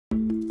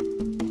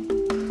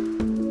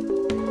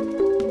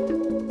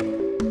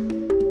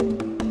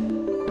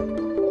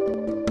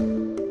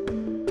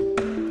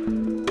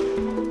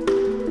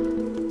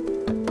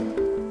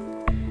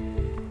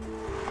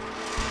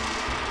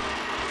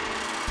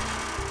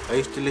I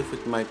used to live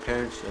with my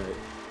parents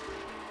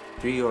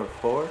at 3 or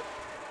 4.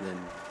 Then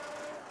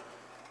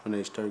when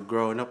I started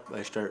growing up,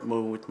 I started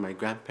moving with my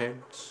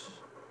grandparents.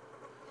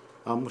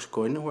 I almost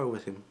go anywhere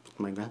with him, with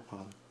my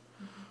grandfather.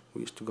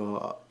 We used to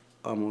go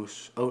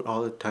almost out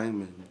all the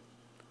time, and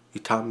he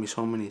taught me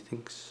so many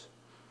things.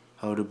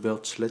 How to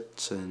build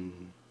slits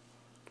and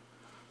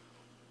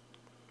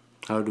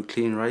how to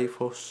clean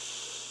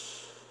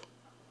rifles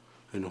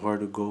and where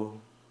to go.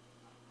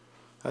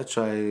 That's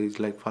why I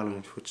like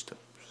following his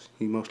footsteps.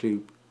 He mostly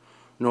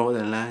know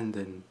the land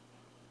and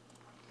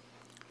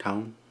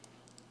town.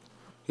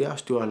 He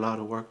has to do a lot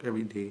of work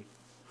every day,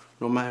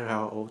 no matter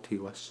how old he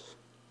was.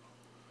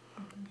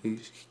 He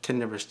can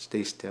never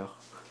stay still.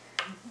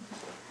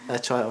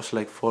 That's why I was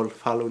like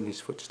following his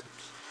footsteps.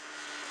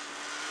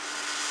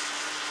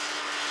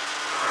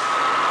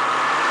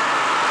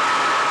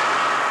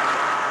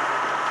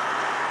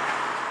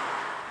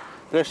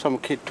 There's some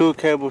two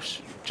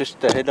caribous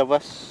just ahead of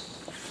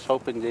us,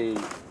 hoping they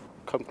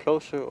come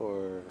closer,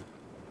 or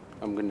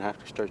I'm gonna have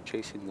to start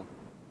chasing them.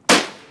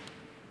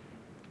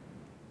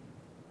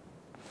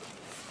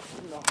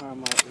 No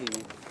harm out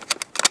here.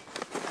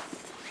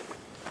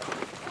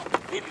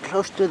 Get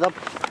close to them.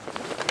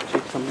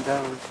 Chase them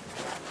down.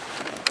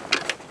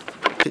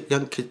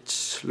 Young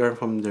kids learn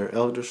from their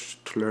elders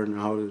to learn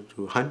how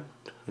to hunt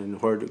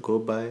and where to go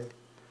by,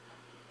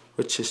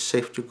 which is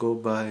safe to go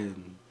by,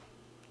 and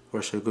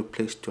where's a good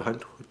place to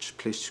hunt, which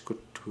place is good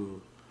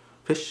to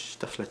fish,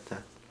 stuff like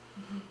that.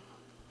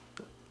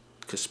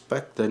 Because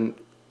back then,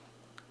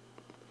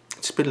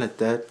 it's been like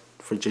that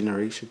for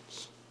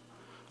generations.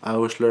 I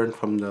always learn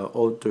from the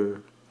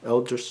older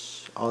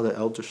elders, all the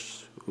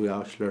elders, we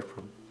always learn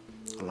from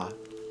a lot.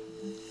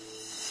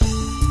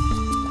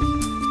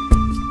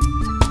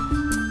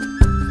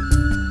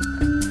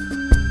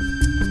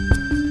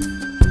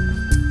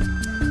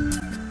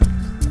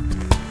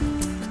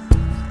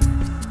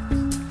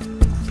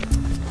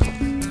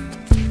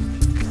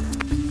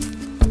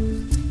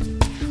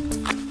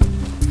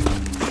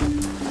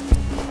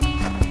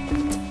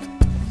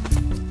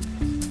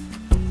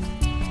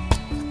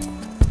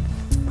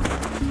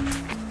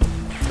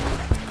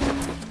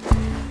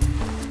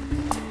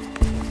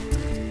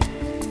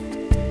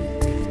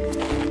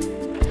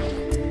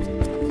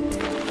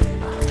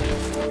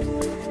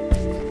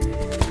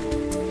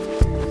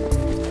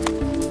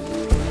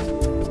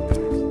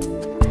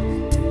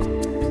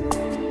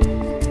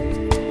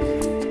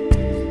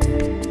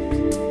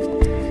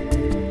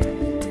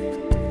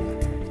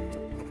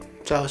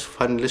 It's always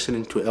fun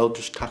listening to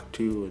elders talk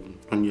to you, and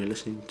when you're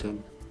listening to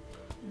them,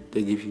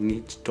 they give you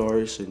neat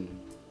stories and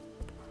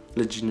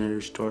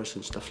legendary stories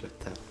and stuff like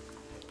that.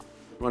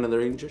 One of the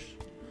rangers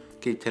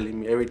keep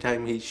telling me every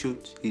time he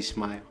shoots, he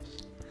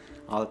smiles.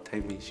 All the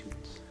time he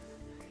shoots,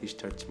 he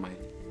starts smiling.